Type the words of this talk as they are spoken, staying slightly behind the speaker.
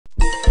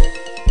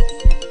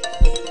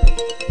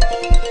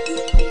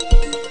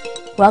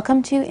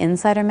Welcome to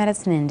Insider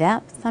Medicine In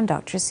Depth. I'm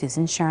Dr.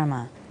 Susan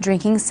Sharma.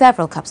 Drinking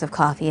several cups of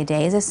coffee a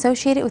day is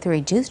associated with a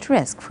reduced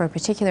risk for a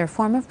particular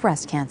form of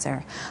breast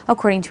cancer,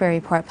 according to a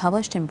report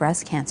published in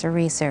Breast Cancer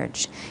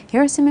Research.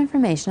 Here is some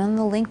information on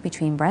the link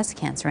between breast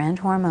cancer and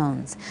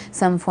hormones.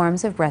 Some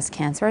forms of breast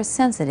cancer are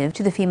sensitive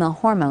to the female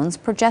hormones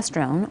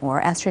progesterone or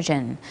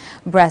estrogen.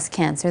 Breast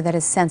cancer that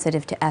is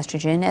sensitive to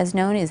estrogen is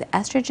known as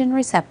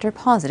estrogen-receptor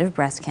positive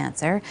breast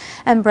cancer,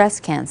 and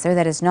breast cancer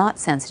that is not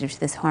sensitive to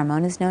this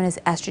hormone is known as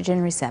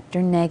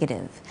estrogen-receptor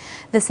negative.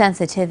 The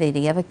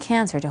sensitivity of a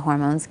cancer to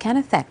hormones can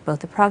affect both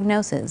the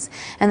prognosis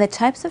and the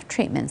types of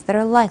treatments that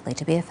are likely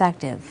to be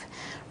effective.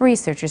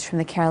 Researchers from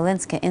the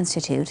Karolinska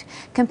Institute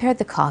compared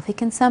the coffee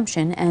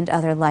consumption and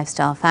other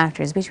lifestyle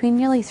factors between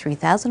nearly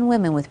 3,000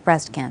 women with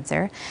breast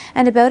cancer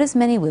and about as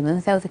many women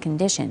without the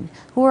condition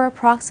who were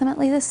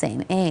approximately the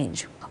same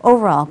age.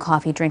 Overall,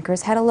 coffee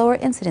drinkers had a lower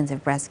incidence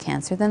of breast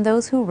cancer than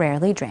those who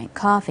rarely drank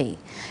coffee.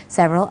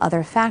 Several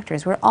other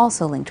factors were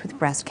also linked with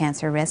breast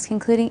cancer risk,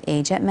 including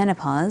age at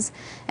menopause,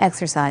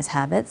 exercise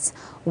habits,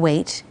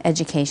 weight,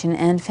 education,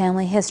 and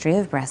family history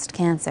of breast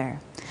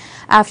cancer.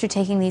 After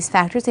taking these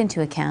factors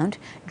into account,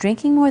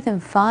 drinking more than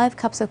 5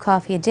 cups of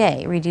coffee a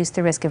day reduced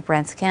the risk of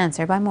breast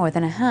cancer by more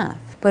than a half,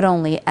 but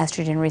only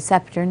estrogen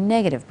receptor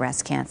negative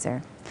breast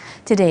cancer.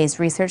 Today's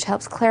research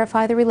helps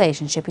clarify the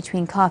relationship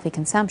between coffee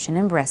consumption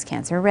and breast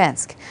cancer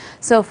risk.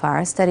 So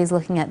far, studies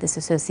looking at this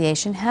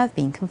association have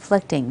been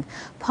conflicting,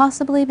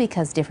 possibly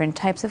because different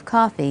types of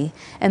coffee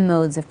and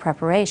modes of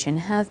preparation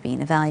have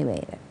been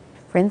evaluated.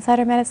 For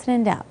Insider Medicine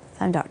In Depth,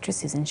 I'm Dr.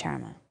 Susan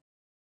Sharma.